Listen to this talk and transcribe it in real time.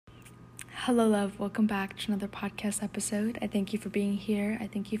Hello, love. Welcome back to another podcast episode. I thank you for being here. I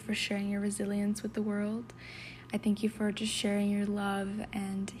thank you for sharing your resilience with the world. I thank you for just sharing your love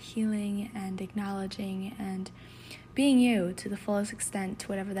and healing and acknowledging and being you to the fullest extent, to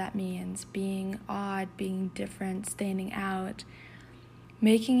whatever that means. Being odd, being different, standing out,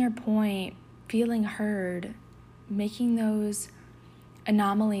 making your point, feeling heard, making those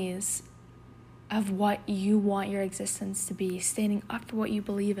anomalies of what you want your existence to be, standing up for what you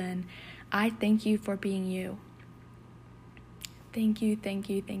believe in. I thank you for being you. Thank you, thank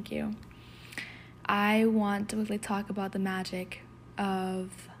you, thank you. I want to quickly talk about the magic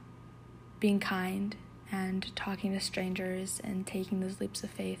of being kind and talking to strangers and taking those leaps of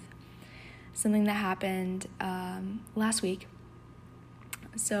faith. Something that happened last week.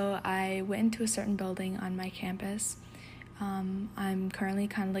 So I went into a certain building on my campus. I'm currently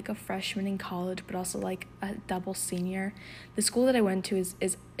kind of like a freshman in college, but also like a double senior. The school that I went to is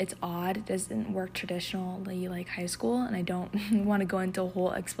it's odd. It doesn't work traditionally like high school, and I don't want to go into a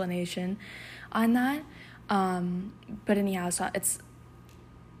whole explanation on that. But anyhow, so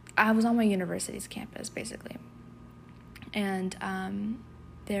I was on my university's campus basically, and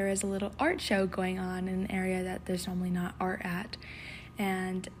there is a little art show going on in an area that there's normally not art at.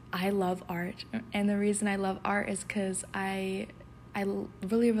 And I love art, and the reason I love art is because I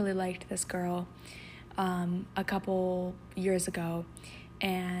really, really liked this girl a couple years ago,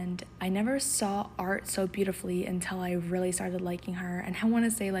 and I never saw art so beautifully until I really started liking her. And I want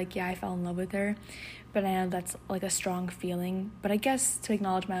to say, I fell in love with her, but I know that's like a strong feeling. But I guess to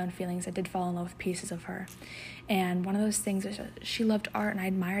acknowledge my own feelings, I did fall in love with pieces of her. And one of those things is she loved art, and I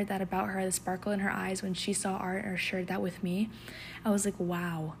admired that about her, the sparkle in her eyes when she saw art or shared that with me. I was like,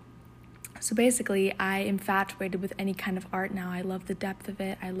 wow. So basically, I am infatuated with any kind of art now. I love the depth of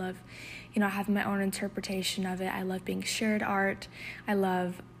it. I love, having my own interpretation of it. I love being shared art. I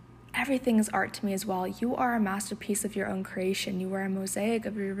love everything is art to me as well. You are a masterpiece of your own creation. You are a mosaic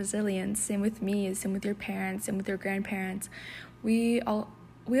of your resilience. Same with me, same with your parents, same with your grandparents. We are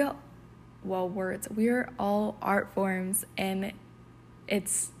all art forms, and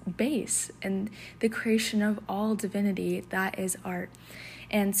its base and the creation of all divinity, that is art.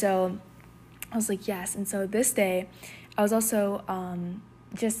 And so I was like, yes. And so this day I was also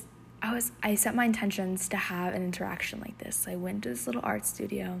I set my intentions to have an interaction like this. So I went to this little art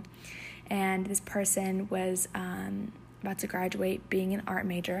studio, and this person was about to graduate being an art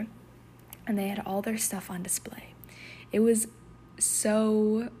major, and they had all their stuff on display. It was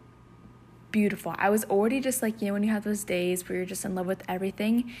so beautiful. I was already just when you have those days where you're just in love with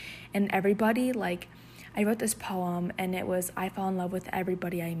everything and everybody. I wrote this poem, and it was, I fall in love with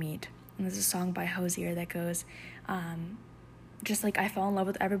everybody I meet. And there's a song by Hosier that goes, I fall in love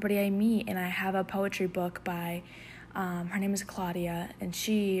with everybody I meet. And I have a poetry book by, her name is Claudia. And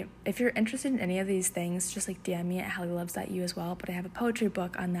if you're interested in any of these things, just DM me at HallieLoves.you as well. But I have a poetry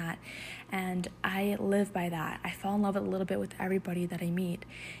book on that. And I live by that. I fall in love a little bit with everybody that I meet.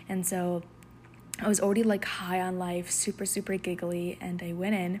 And so I was already high on life, super, super giggly. And I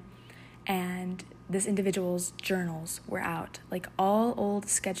went in, and this individual's journals were out, all old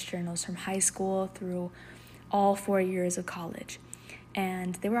sketch journals from high school through all 4 years of college.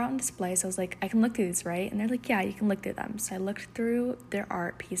 And they were out on display, so I was like, I can look through these, right? And they're like, yeah, you can look through them. So I looked through their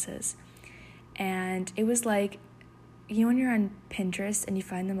art pieces, and it was when you're on Pinterest and you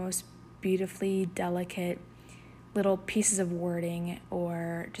find the most beautifully delicate little pieces of wording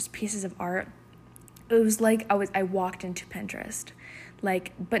or just pieces of art, it was I walked into Pinterest.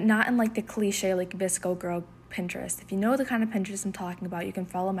 But not in the cliche VSCO girl Pinterest. If you know the kind of Pinterest I'm talking about, you can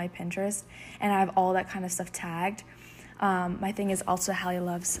follow my Pinterest, and I have all that kind of stuff tagged. My thing is also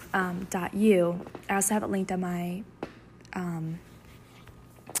HallieLoves.you. I also have it linked on my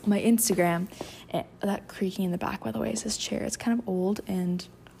Instagram. That creaking in the back, by the way, is this chair. It's kind of old and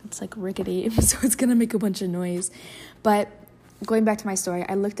it's rickety, so it's gonna make a bunch of noise. But going back to my story,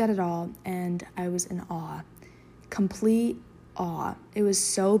 I looked at it all and I was in awe, complete awe. It was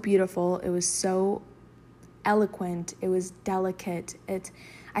so beautiful. It was so eloquent. It was delicate.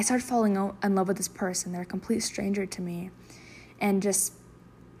 I started falling in love with this person. They're a complete stranger to me. And just,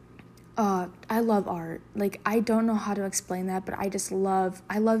 I love art. I don't know how to explain that, but I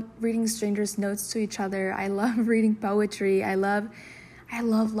love reading strangers' notes to each other. I love reading poetry. I love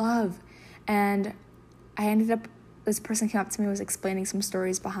love. And I ended up, this person came up to me, was explaining some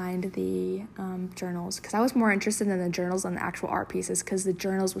stories behind the journals, because I was more interested in the journals than the actual art pieces, because the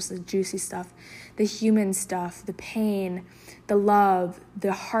journals was the juicy stuff, the human stuff, the pain, the love,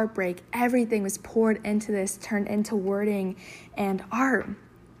 the heartbreak, everything was poured into this, turned into wording and art.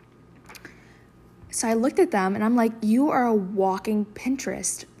 So I looked at them and I'm like, you are a walking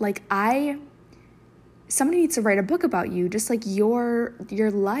Pinterest. Like, somebody needs to write a book about you, just like your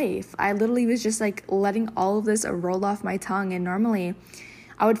life. I literally was just like letting all of this roll off my tongue. And normally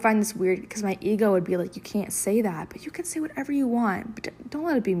I would find this weird because my ego would be like, you can't say that, but you can say whatever you want. But don't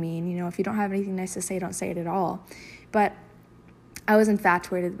let it be mean. If you don't have anything nice to say, don't say it at all. But I was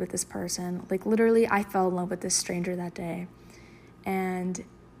infatuated with this person. Like, literally, I fell in love with this stranger that day. And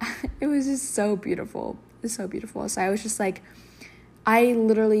it was just so beautiful. It was so beautiful. So I was just like, I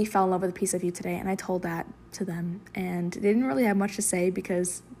literally fell in love with a piece of you today, and I told that to them. And they didn't really have much to say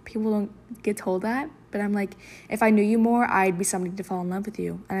because people don't get told that. But I'm like, if I knew you more, I'd be somebody to fall in love with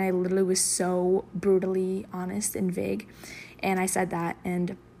you. And I literally was so brutally honest and vague. And I said that.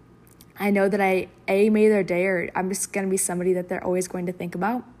 And I know that I made their day, or I'm just going to be somebody that they're always going to think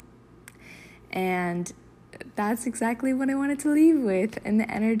about. And that's exactly what I wanted to leave with, and the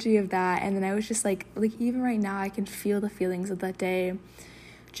energy of that. And then I was just like even right now I can feel the feelings of that day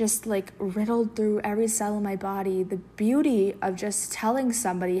just like riddled through every cell in my body, the beauty of just telling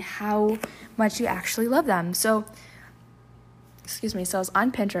somebody how much you actually love them. So I was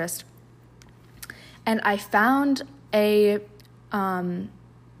on Pinterest and I found a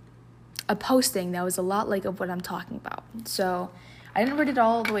posting that was a lot like of what I'm talking about. So I didn't read it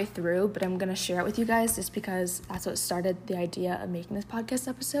all the way through, but I'm going to share it with you guys just because that's what started the idea of making this podcast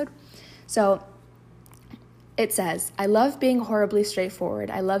episode. So it says, I love being horribly straightforward.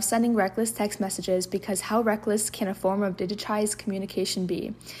 I love sending reckless text messages because how reckless can a form of digitized communication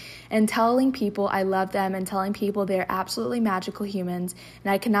be? And telling people I love them and telling people they're absolutely magical humans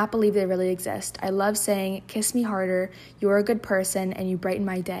and I cannot believe they really exist. I love saying, kiss me harder, you're a good person and you brighten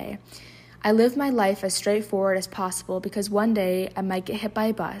my day. I live my life as straightforward as possible because one day I might get hit by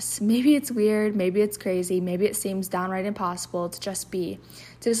a bus. Maybe it's weird, maybe it's crazy, maybe it seems downright impossible to just be.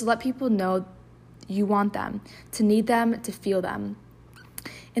 To just let people know you want them, to need them, to feel them.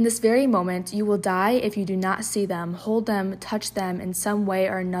 In this very moment, you will die if you do not see them, hold them, touch them in some way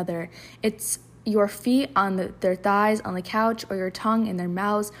or another. It's your feet on their thighs on the couch, or your tongue in their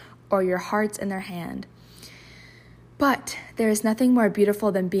mouths, or your hearts in their hand. But there is nothing more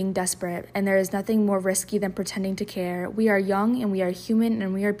beautiful than being desperate, and there is nothing more risky than pretending to care. We are young, and we are human,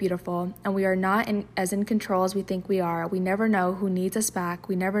 and we are beautiful, and we are not as in control as we think we are. We never know who needs us back.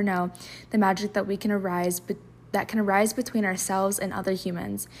 We never know the magic that can arise between ourselves and other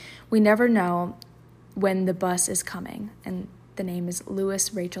humans. We never know when the bus is coming. And the name is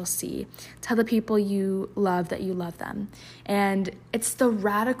Lewis Rachel C. Tell the people you love that you love them. And it's the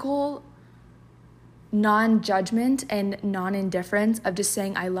radical non-judgment and non-indifference of just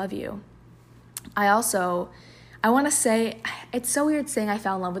saying, I love you. I want to say, it's so weird saying I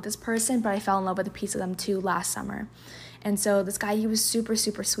fell in love with this person, but I fell in love with a piece of them too last summer. And so this guy, he was super,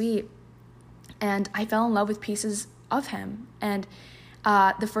 super sweet. And I fell in love with pieces of him. And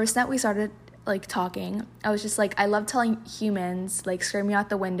the first night we started talking, I was just like, I love telling humans, screaming out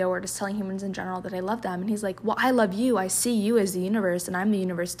the window or just telling humans in general that I love them. And he's like, well, I love you. I see you as the universe and I'm the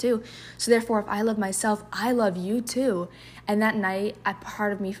universe too. So therefore, if I love myself, I love you too. And that night, a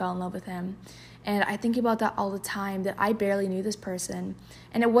part of me fell in love with him. And I think about that all the time, that I barely knew this person.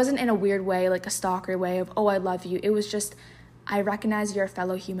 And it wasn't in a weird way, like a stalker way of, oh, I love you. It was just, I recognize you're a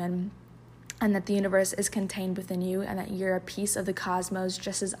fellow human, and that the universe is contained within you, and that you're a piece of the cosmos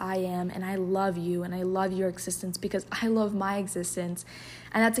just as I am, and I love you, and I love your existence because I love my existence.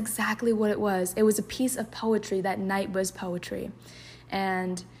 And that's exactly what it was. It was a piece of poetry. That night was poetry.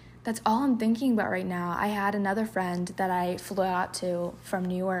 And that's all I'm thinking about right now. I had another friend that I flew out to from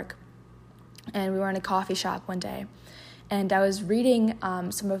New York, and we were in a coffee shop one day, and I was reading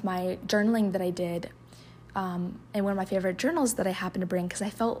some of my journaling that I did, and one of my favorite journals that I happened to bring because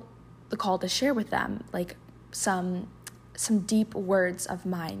I felt the call to share with them, some deep words of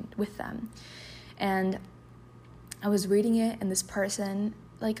mine with them. And I was reading it, and this person,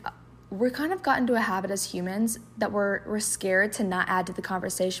 we're kind of got into a habit as humans that we're scared to not add to the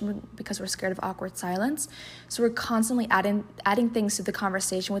conversation because we're scared of awkward silence. So we're constantly adding things to the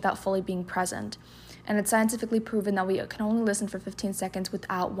conversation without fully being present. And it's scientifically proven that we can only listen for 15 seconds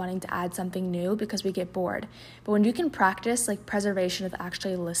without wanting to add something new because we get bored. But when you can practice preservation of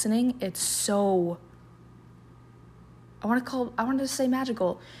actually listening, it's so, I want to say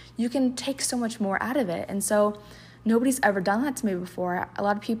magical. You can take so much more out of it. And so nobody's ever done that to me before. A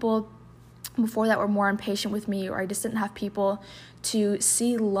lot of people before that were more impatient with me, or I just didn't have people to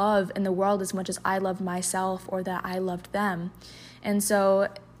see love in the world as much as I loved myself or that I loved them. And so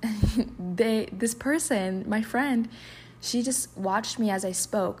this person, my friend, she just watched me as I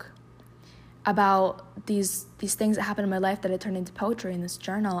spoke about these things that happened in my life that I turned into poetry in this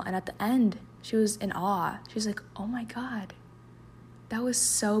journal. And at the end, She was in awe. She was like, oh my God, that was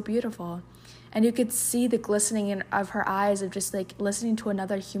so beautiful. And you could see the glistening of her eyes of just like listening to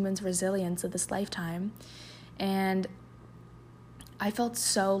another human's resilience of this lifetime. And I felt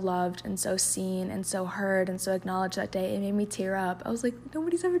so loved and so seen and so heard and so acknowledged that day. It made me tear up. I was like,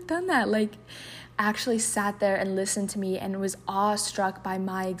 nobody's ever done that. Like, actually sat there and listened to me and was awestruck by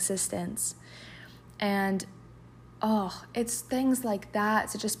my existence. And it's things like that,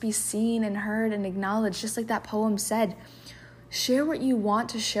 to just be seen and heard and acknowledged, just like that poem said. Share what you want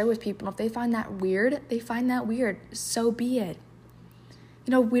to share with people. If they find that weird, so be it.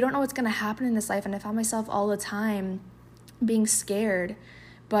 You know, we don't know what's going to happen in this life, and I found myself all the time being scared,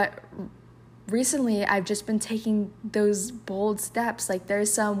 but recently I've just been taking those bold steps. Like,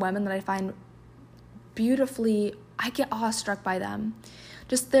 there's some women that I find beautifully, I get awestruck by them,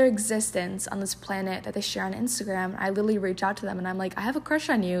 just their existence on this planet that they share on Instagram. I literally reach out to them and I'm like, I have a crush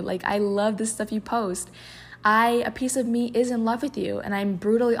on you. Like, I love this stuff you post. A piece of me is in love with you, and I'm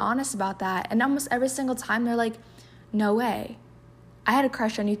brutally honest about that. And almost every single time they're like, no way, I had a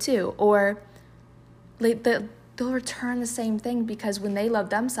crush on you too. Or like they'll return the same thing, because when they love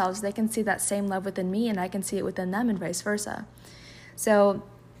themselves, they can see that same love within me, and I can see it within them, and vice versa. So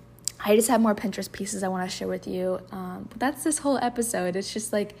I just have more Pinterest pieces I want to share with you. But that's this whole episode. It's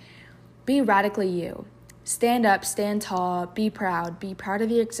just like, be radically you. Stand up, stand tall, be proud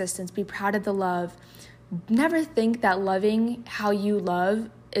of your existence, be proud of the love. Never think that loving how you love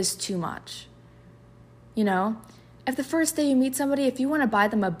is too much. You know, if the first day you meet somebody, if you want to buy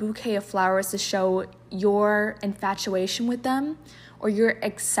them a bouquet of flowers to show your infatuation with them, or your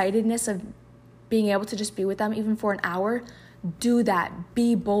excitedness of being able to just be with them even for an hour, do that.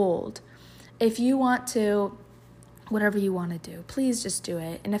 Be bold. If you want to, whatever you want to do, please just do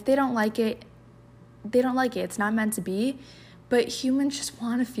it. And if they don't like it, they don't like it. It's not meant to be. But humans just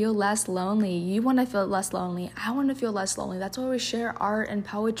want to feel less lonely. You want to feel less lonely. I want to feel less lonely. That's why we share art and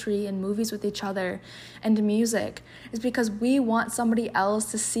poetry and movies with each other and music. It's because we want somebody else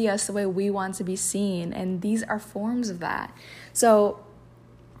to see us the way we want to be seen. And these are forms of that. So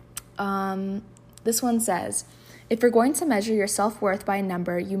this one says, if you're going to measure your self-worth by a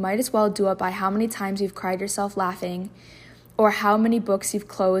number, you might as well do it by how many times you've cried yourself laughing, or how many books you've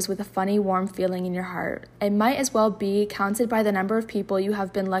closed with a funny, warm feeling in your heart. It might as well be counted by the number of people you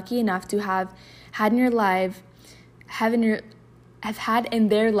have been lucky enough to have had in your life, have had in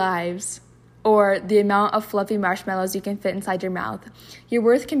their lives, or the amount of fluffy marshmallows you can fit inside your mouth. Your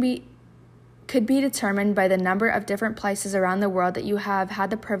worth could be determined by the number of different places around the world that you have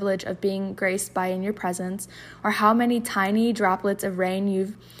had the privilege of being graced by in your presence, or how many tiny droplets of rain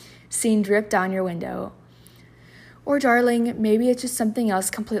you've seen drip down your window. Or, darling, maybe it's just something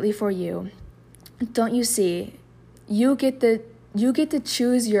else completely for you. Don't you see? You get to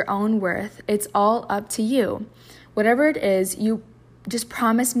choose your own worth. It's all up to you. Whatever it is, you just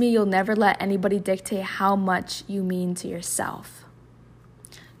promise me you'll never let anybody dictate how much you mean to yourself.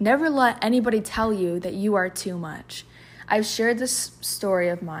 Never let anybody tell you that you are too much. I've shared this story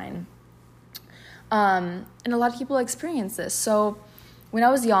of mine, and a lot of people experience this. So when I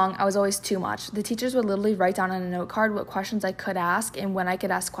was young, I was always too much. The teachers would literally write down on a note card what questions I could ask and when I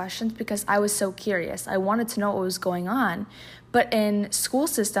could ask questions, because I was so curious. I wanted to know what was going on. But in school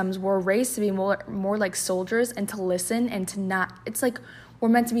systems, we're raised to be more like soldiers, and to listen and to not. It's like we're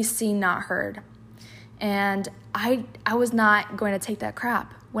meant to be seen, not heard. And I was not going to take that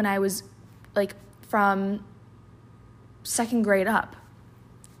crap when I was like from second grade up.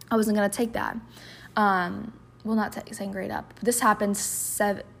 I wasn't going to take that. Well, not second grade up. This happened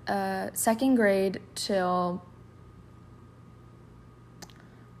second grade till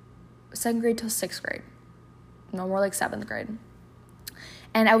 6th grade. No, more like 7th grade.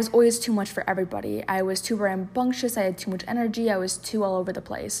 And I was always too much for everybody. I was too rambunctious. I had too much energy. I was too all over the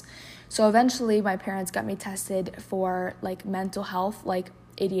place. So eventually my parents got me tested for like mental health, like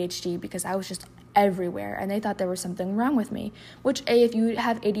ADHD, because I was just everywhere, and they thought there was something wrong with me, which if you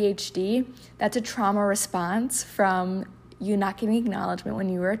have ADHD, that's a trauma response from you not getting acknowledgement when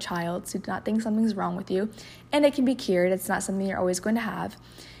you were a child, so do not think something's wrong with you, and it can be cured. It's not something you're always going to have.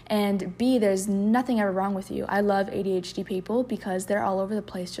 And B, there's nothing ever wrong with you. I love ADHD people because they're all over the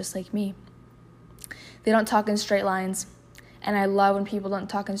place just like me. They don't talk in straight lines, and I love when people don't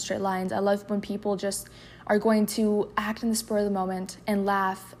talk in straight lines. I love when people just are going to act in the spur of the moment and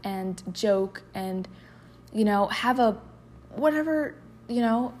laugh and joke and, you know, have a whatever, you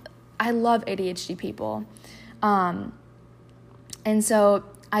know. I love ADHD people. And so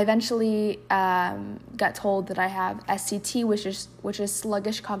I eventually got told that I have SCT, which is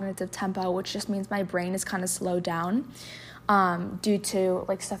sluggish cognitive tempo, which just means my brain is kind of slowed down. due to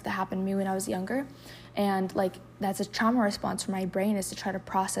like stuff that happened to me when I was younger. And like that's a trauma response for my brain, is to try to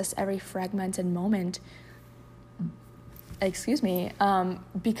process every fragmented moment.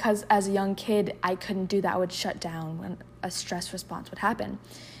 Because as a young kid, I couldn't do that. I would shut down when a stress response would happen.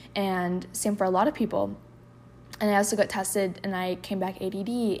 And same for a lot of people. And I also got tested and I came back ADD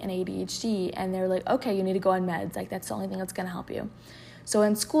and ADHD, and they were like, okay, you need to go on meds. Like that's the only thing that's going to help you. So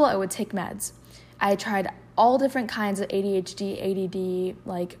in school, I would take meds. I tried all different kinds of ADHD, ADD,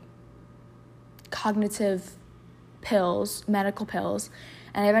 like cognitive pills, medical pills.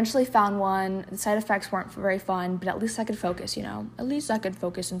 And I eventually found one. The side effects weren't very fun, but at least I could focus, At least I could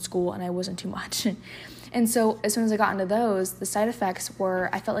focus in school and I wasn't too much. And so as soon as I got into those, the side effects were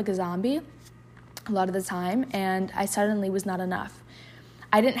I felt like a zombie a lot of the time, and I suddenly was not enough.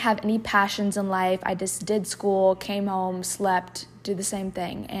 I didn't have any passions in life. I just did school, came home, slept, did the same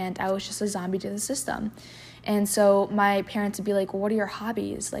thing, and I was just a zombie to the system. And so my parents would be like, well, what are your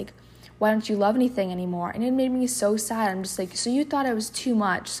hobbies? Like, why don't you love anything anymore? And it made me so sad. I'm just like, so you thought I was too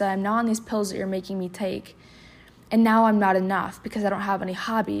much, so I'm now on these pills that you're making me take. And now I'm not enough because I don't have any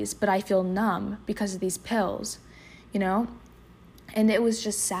hobbies, but I feel numb because of these pills, And it was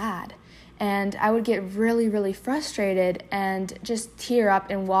just sad. And I would get really, really frustrated and just tear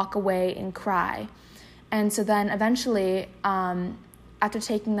up and walk away and cry. And so then eventually, after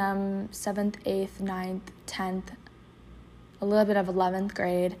taking them 7th, 8th, 9th, 10th, a little bit of 11th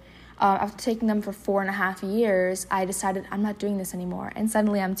grade, after taking them for 4.5 years, I decided I'm not doing this anymore. And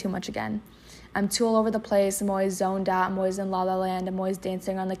suddenly I'm too much again. I'm too all over the place. I'm always zoned out. I'm always in la la land. I'm always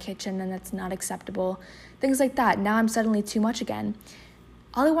dancing around the kitchen, and that's not acceptable. Things like that. Now I'm suddenly too much again.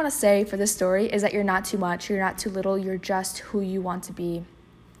 All I want to say for this story is that you're not too much. You're not too little. You're just who you want to be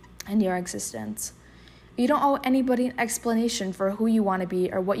in your existence. You don't owe anybody an explanation for who you want to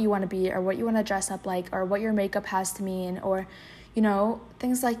be or what you want to be or what you want to dress up like or what your makeup has to mean or,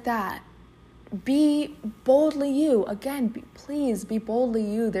 things like that. Be boldly you. Again, please be boldly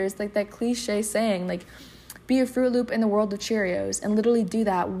you. There's like that cliche saying, like, be a Fruit Loop in the world of Cheerios, and literally do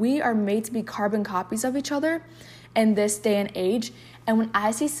that. We are made to be carbon copies of each other in this day and age. And when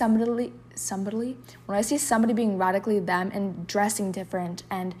I see somebody being radically them and dressing different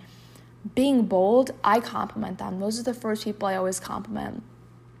and being bold, I compliment them. Those are the first people I always compliment,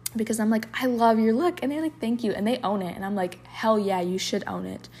 because I'm like, I love your look. And they're like, thank you. And they own it. And I'm like, hell yeah, you should own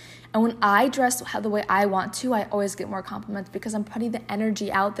it. And when I dress the way I want to, I always get more compliments because I'm putting the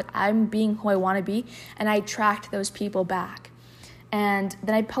energy out that I'm being who I want to be, and I attract those people back. And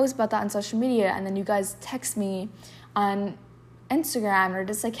then I post about that on social media, and then you guys text me on Instagram or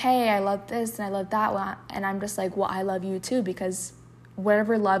just like, hey, I love this and I love that one. And I'm just like, well, I love you too, because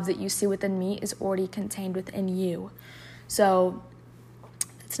whatever love that you see within me is already contained within you. So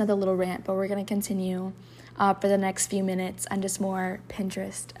it's another little rant, but we're going to continue for the next few minutes on just more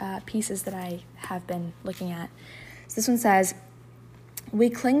Pinterest pieces that I have been looking at. So this one says, we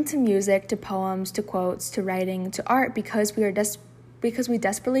cling to music, to poems, to quotes, to writing, to art because we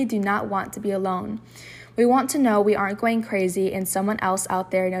desperately do not want to be alone. We want to know we aren't going crazy and someone else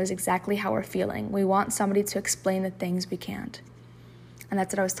out there knows exactly how we're feeling. We want somebody to explain the things we can't. And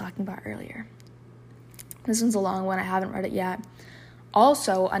that's what I was talking about earlier. This one's a long one. I haven't read it yet.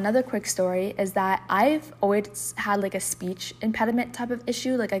 Also, another quick story is that I've always had like a speech impediment type of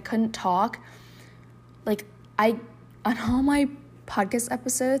issue. Like I couldn't talk. On all my podcast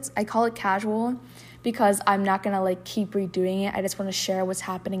episodes, I call it casual because I'm not going to like keep redoing it. I just want to share what's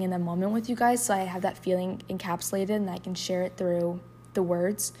happening in the moment with you guys, so I have that feeling encapsulated and I can share it through the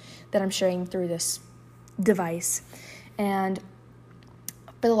words that I'm sharing through this device. And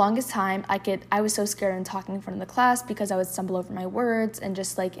for the longest time, I was so scared in talking in front of the class because I would stumble over my words, and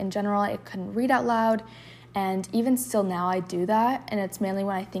just like in general, I couldn't read out loud. And even still now I do that, and it's mainly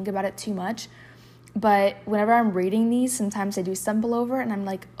when I think about it too much. But whenever I'm reading these, sometimes I do stumble over and I'm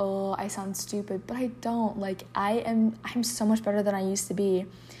like, oh, I sound stupid, but I don't. Like I'm so much better than I used to be.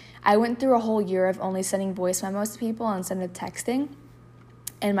 I went through a whole year of only sending voice memos to people instead of texting,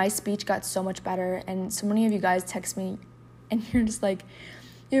 and my speech got so much better. And so many of you guys text me and you're just like,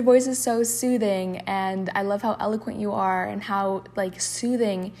 your voice is so soothing, and I love how eloquent you are and how like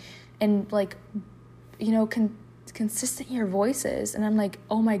soothing and like, consistent your voice is. And I'm like,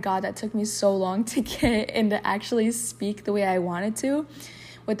 oh my God, that took me so long to get and to actually speak the way I wanted to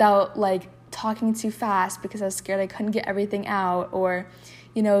without like talking too fast because I was scared I couldn't get everything out, or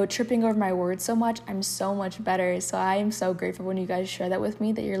tripping over my words so much. I'm so much better. So I am so grateful when you guys share that with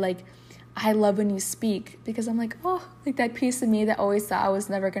me, that you're like, I love when you speak, because I'm like, oh, like that piece of me that always thought I was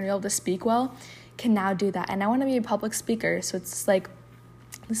never going to be able to speak well can now do that. And I want to be a public speaker. So it's like,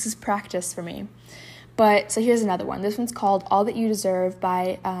 this is practice for me. But so here's another one. This one's called All That You Deserve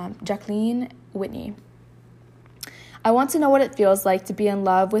by Jacqueline Whitney. I want to know what it feels like to be in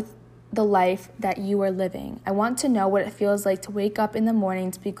love with the life that you are living. I want to know what it feels like to wake up in the morning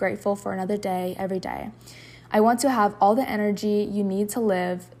to be grateful for another day every day. I want to have all the energy you need to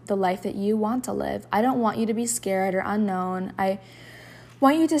live the life that you want to live. I don't want you to be scared or unknown. I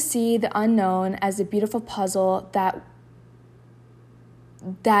want you to see the unknown as a beautiful puzzle that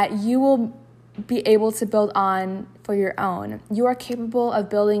you will be able to build on for your own. You are capable of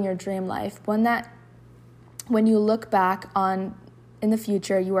building your dream life, one that when you look back on in the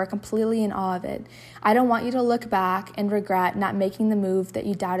future, you are completely in awe of it. I don't want you to look back and regret not making the move that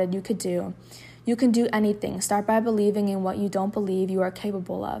you doubted you could do. You can do anything. Start by believing in what you don't believe you are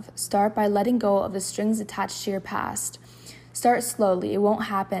capable of. Start by letting go of the strings attached to your past. Start slowly. It won't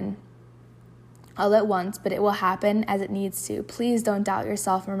happen all at once, but it will happen as it needs to. Please don't doubt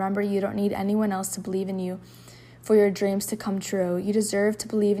yourself. Remember, you don't need anyone else to believe in you for your dreams to come true. You deserve to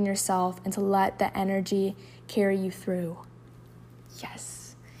believe in yourself and to let that energy carry you through.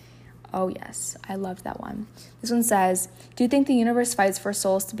 Yes. Oh, yes. I loved that one. This one says, do you think the universe fights for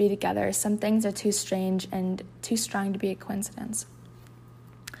souls to be together? Some things are too strange and too strong to be a coincidence.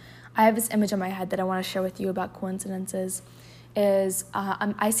 I have this image in my head that I want to share with you about coincidences. I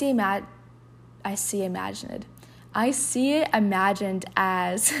see it imagined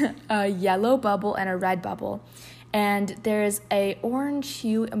as a yellow bubble and a red bubble. And there's a orange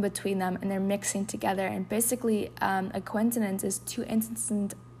hue in between them, and they're mixing together. And basically, a coincidence is two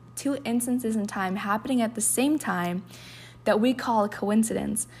instances in time happening at the same time that we call a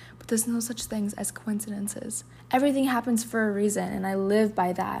coincidence. But there's no such things as coincidences. Everything happens for a reason, and I live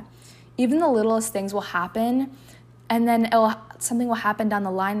by that. Even the littlest things will happen, and then something will happen down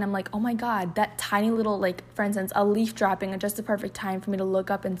the line, and I'm like, oh my God, that tiny little, for instance, a leaf dropping at just the perfect time for me to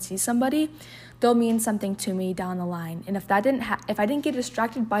look up and see somebody, they'll mean something to me down the line. And if I didn't get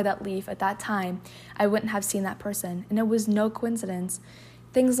distracted by that leaf at that time, I wouldn't have seen that person. And it was no coincidence.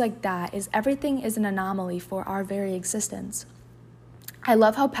 Things like that everything is an anomaly for our very existence. I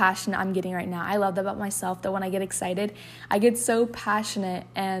love how passionate I'm getting right now. I love that about myself, that when I get excited, I get so passionate,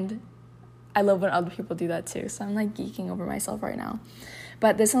 and I love when other people do that too. So I'm geeking over myself right now.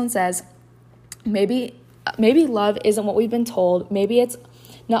 But this one says, maybe love isn't what we've been told. Maybe it's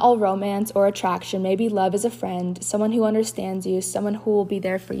not all romance or attraction. Maybe love is a friend, someone who understands you, someone who will be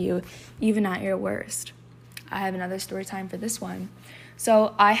there for you, even at your worst. I have another story time for this one.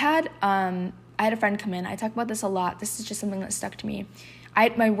 So I had a friend come in. I talk about this a lot. This is just something that stuck to me. I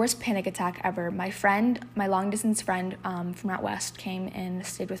had my worst panic attack ever. My long distance friend from out west came and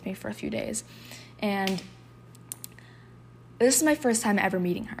stayed with me for a few days. And this is my first time ever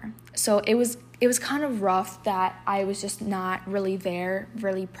meeting her. So it was kind of rough that I was just not really there,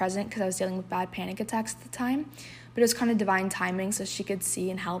 really present, because I was dealing with bad panic attacks at the time. But it was kind of divine timing, so she could see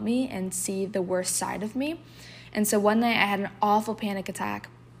and help me and see the worst side of me. And so one night I had an awful panic attack.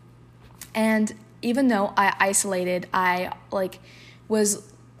 And even though I isolated, I was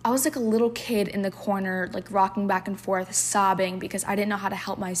like a little kid in the corner, rocking back and forth, sobbing because I didn't know how to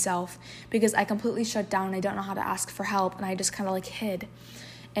help myself, because I completely shut down and I don't know how to ask for help, and I just kind of hid.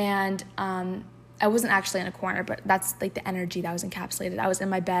 And I wasn't actually in a corner, but that's the energy that was encapsulated. I was in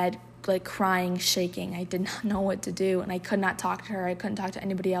my bed, crying, shaking. I did not know what to do, and I could not talk to her. I couldn't talk to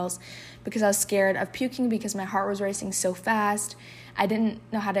anybody else because I was scared of puking, because my heart was racing so fast. I didn't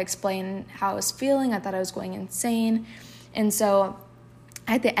know how to explain how I was feeling. I thought I was going insane. And so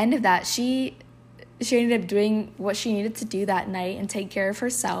at the end of that, she ended up doing what she needed to do that night and take care of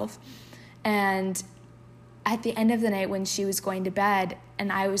herself. And at the end of the night, when she was going to bed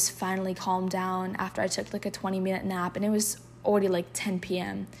and I was finally calmed down after I took a 20-minute nap, and it was already 10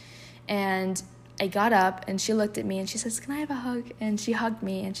 p.m. And I got up and she looked at me and she says, "Can I have a hug?" And she hugged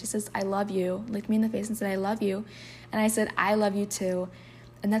me and she says, "I love you," looked me in the face and said, "I love you." And I said, "I love you too."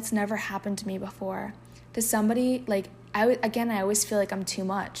 And that's never happened to me before. To somebody, I always feel like I'm too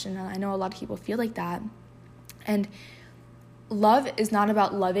much. And I know a lot of people feel like that. And love is not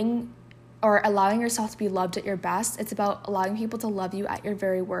about loving or allowing yourself to be loved at your best. It's about allowing people to love you at your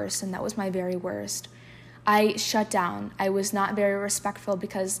very worst. And that was my very worst. I shut down. I was not very respectful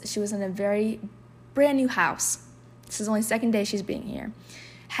because she was in a very brand new house. This is only the second day she's being here.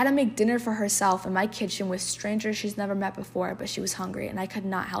 Had to make dinner for herself in my kitchen with strangers she's never met before, but she was hungry and I could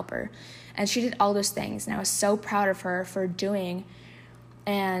not help her. And she did all those things, and I was so proud of her for doing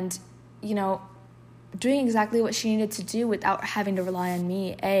doing exactly what she needed to do without having to rely on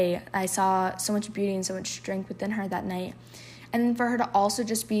me. I saw so much beauty and so much strength within her that night. And then for her to also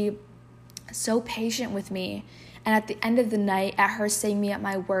just be so patient with me And at the end of the night, at her seeing me at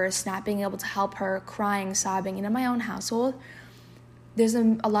my worst, not being able to help her, crying, sobbing, and in my own household, there's a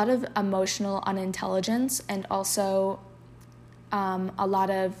lot of emotional unintelligence and also a lot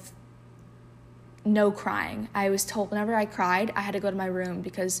of no crying. I was told whenever I cried, I had to go to my room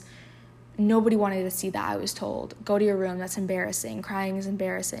because nobody wanted to see that. I was told, go to your room, that's embarrassing. Crying is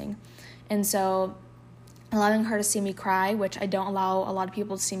embarrassing. And so allowing her to see me cry, which I don't allow a lot of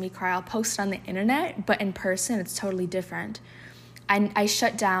people to see me cry. I'll post it on the internet, but in person, it's totally different. I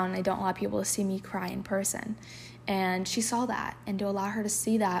shut down. I don't allow people to see me cry in person. And she saw that, and to allow her to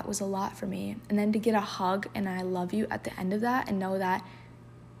see that was a lot for me. And then to get a hug and I love you at the end of that and know that,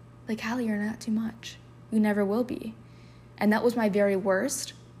 like, Hallie, you're not too much. You never will be. And that was my very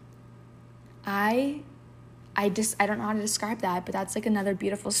worst. I don't know how to describe that, but that's like another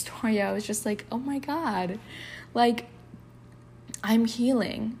beautiful story. I was just like, oh my God, like, I'm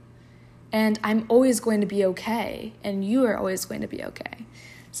healing and I'm always going to be okay. And you are always going to be okay.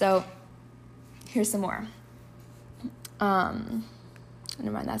 So here's some more.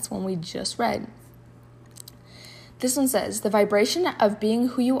 Never mind, that's one we just read. This one says, the vibration of being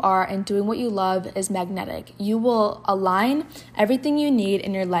who you are and doing what you love is magnetic. You will align everything you need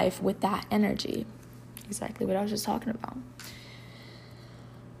in your life with that energy. Exactly what I was just talking about.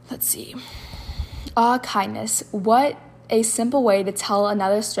 Let's see. Kindness. What a simple way to tell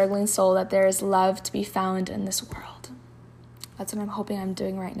another struggling soul that there is love to be found in this world. That's what I'm hoping I'm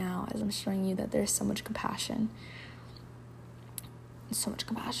doing right now as I'm showing you that there's so much compassion. So much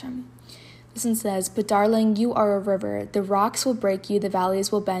compassion. This one says, but darling, you are a river. The rocks will break you, the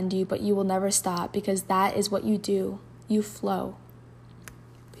valleys will bend you, but you will never stop because that is what you do. You flow.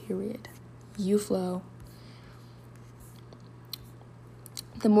 Period. You flow.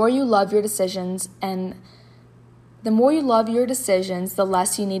 The more you love your decisions, the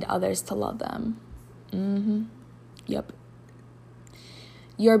less you need others to love them. Yep.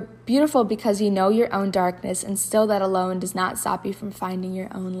 You're beautiful because you know your own darkness, and still that alone does not stop you from finding your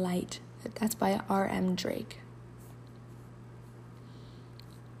own light. That's by R.M. Drake.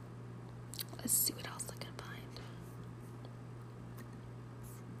 Let's see what else I can find.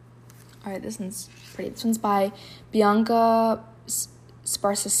 All right, this one's pretty. This one's by Bianca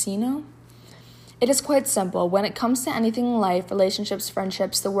Sparsacino. It is quite simple. When it comes to anything in life, relationships,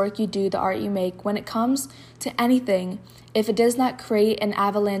 friendships, the work you do, the art you make, when it comes to anything, if it does not create an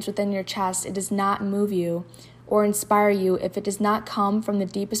avalanche within your chest, it does not move you or inspire you. If it does not come from the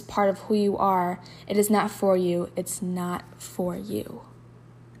deepest part of who you are, it is not for you. It's not for you.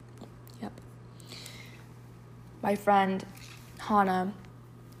 Yep. My friend Hannah,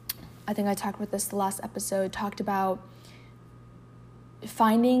 I think I talked about this the last episode, talked about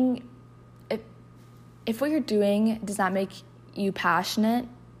finding if what you're doing does not make you passionate.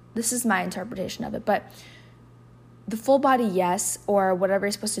 This is my interpretation of it, but the full body yes, or whatever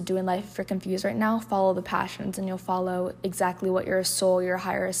you're supposed to do in life, if you're confused right now, follow the passions and you'll follow exactly what your soul, your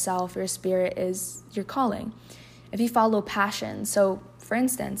higher self, your spirit is, your calling. If you follow passion, so for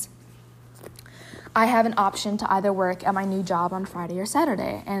instance, I have an option to either work at my new job on Friday or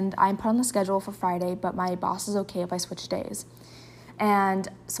Saturday, and I'm put on the schedule for Friday, but my boss is okay if I switch days. And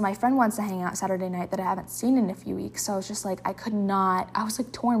so my friend wants to hang out Saturday night that I haven't seen in a few weeks. So I was just like, I was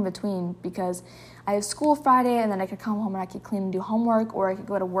like torn between, because I have school Friday and then I could come home and I could clean and do homework, or I could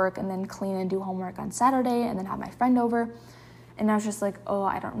go to work and then clean and do homework on Saturday and then have my friend over. And I was just like, oh,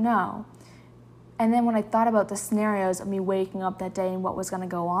 I don't know. And then when I thought about the scenarios of me waking up that day and what was going to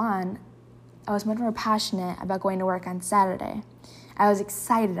go on, I was much more passionate about going to work on Saturday. I was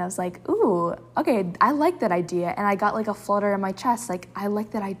excited. I was like, ooh, okay, I like that idea. And I got like a flutter in my chest, like, I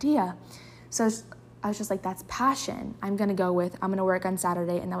like that idea. So I was just like, that's passion. I'm going to work on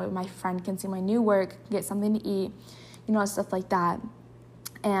Saturday, and that way my friend can see my new work, get something to eat, stuff like that.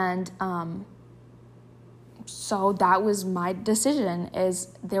 And so that was my decision, is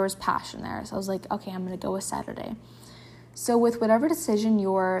there was passion there. So I was like, okay, I'm going to go with Saturday. So with whatever decision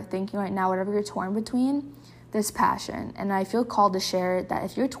you're thinking right now, whatever you're torn between, this passion. And I feel called to share that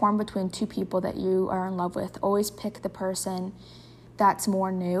if you're torn between two people that you are in love with, always pick the person that's more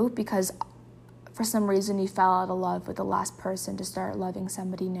new, because for some reason you fell out of love with the last person to start loving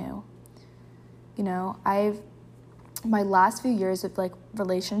somebody new. My last few years of like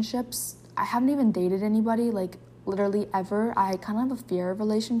relationships, I haven't even dated anybody like literally ever. I kind of have a fear of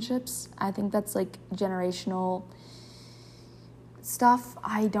relationships. I think that's like generational stuff.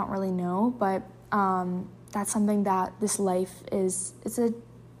 I don't really know, but that's something that this life is, it's a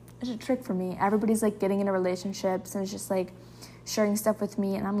trick for me. Everybody's like getting into relationships and it's just like sharing stuff with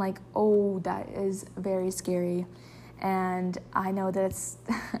me, and I'm like, oh, that is very scary. And I know that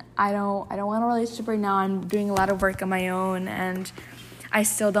I don't want a relationship right now. I'm doing a lot of work on my own, and I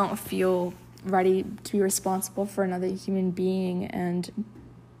still don't feel ready to be responsible for another human being. And,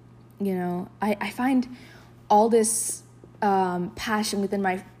 you know, I find all this passion within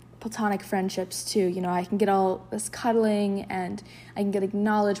my platonic friendships too. You know, I can get all this cuddling, and I can get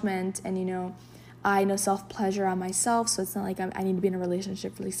acknowledgement, and, you know, I know self-pleasure on myself, so it's not like I need to be in a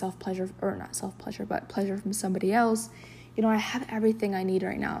relationship for self-pleasure, or not self-pleasure, but pleasure from somebody else. You know, I have everything I need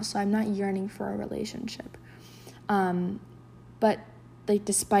right now, so I'm not yearning for a relationship. But, like,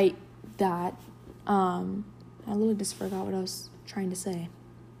 despite that, I literally just forgot what I was trying to say.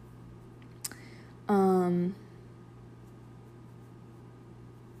 I'm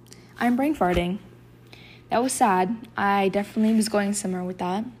brain farting. That was sad. I definitely was going somewhere with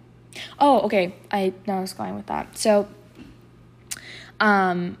that. Oh, okay. I know I was going with that. So,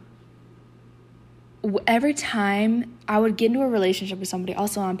 every time I would get into a relationship with somebody,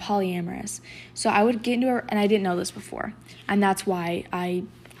 also I'm polyamorous. So I would get into and I didn't know this before, and that's why I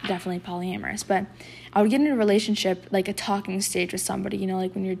definitely polyamorous. But I would get into a relationship, like a talking stage with somebody, you know,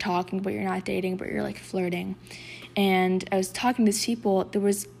 like when you're talking, but you're not dating, but you're like flirting. And I was talking to these people.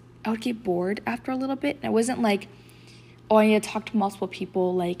 I would get bored after a little bit, and it wasn't like, oh, I need to talk to multiple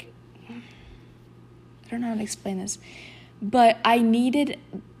people, like, I don't know how to explain this, but I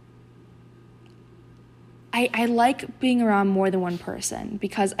like being around more than one person,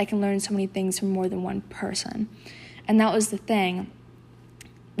 because I can learn so many things from more than one person. And that was the thing.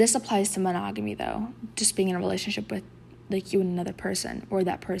 This applies to monogamy, though, just being in a relationship with, like, you and another person, or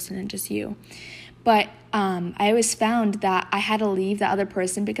that person and just you. But I always found that I had to leave that other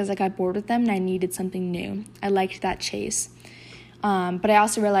person because I got bored with them and I needed something new. I liked that chase. But I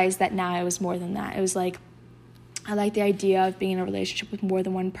also realized that now it was more than that. It was like, I like the idea of being in a relationship with more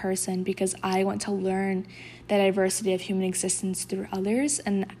than one person, because I want to learn the diversity of human existence through others,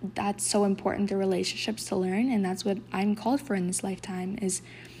 and that's so important to relationships to learn, and that's what I'm called for in this lifetime, is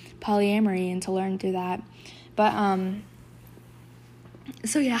polyamory, and to learn through that. But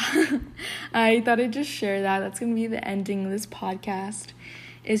so yeah, I thought I'd just share that. That's gonna be the ending of this podcast.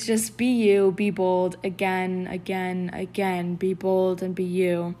 It's just be you, be bold, again, be bold and be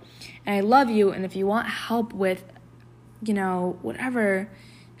you. And I love you, and if you want help with, you know, whatever,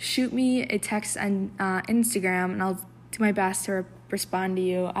 shoot me a text on Instagram, and I'll do my best to respond to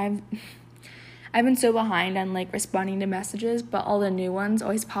you. I've been so behind on, like, responding to messages, but all the new ones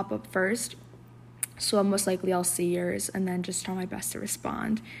always pop up first. So most likely I'll see yours and then just try my best to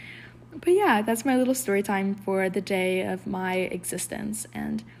respond. But yeah, that's my little story time for the day of my existence,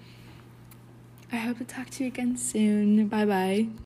 and I hope to talk to you again soon. Bye-bye.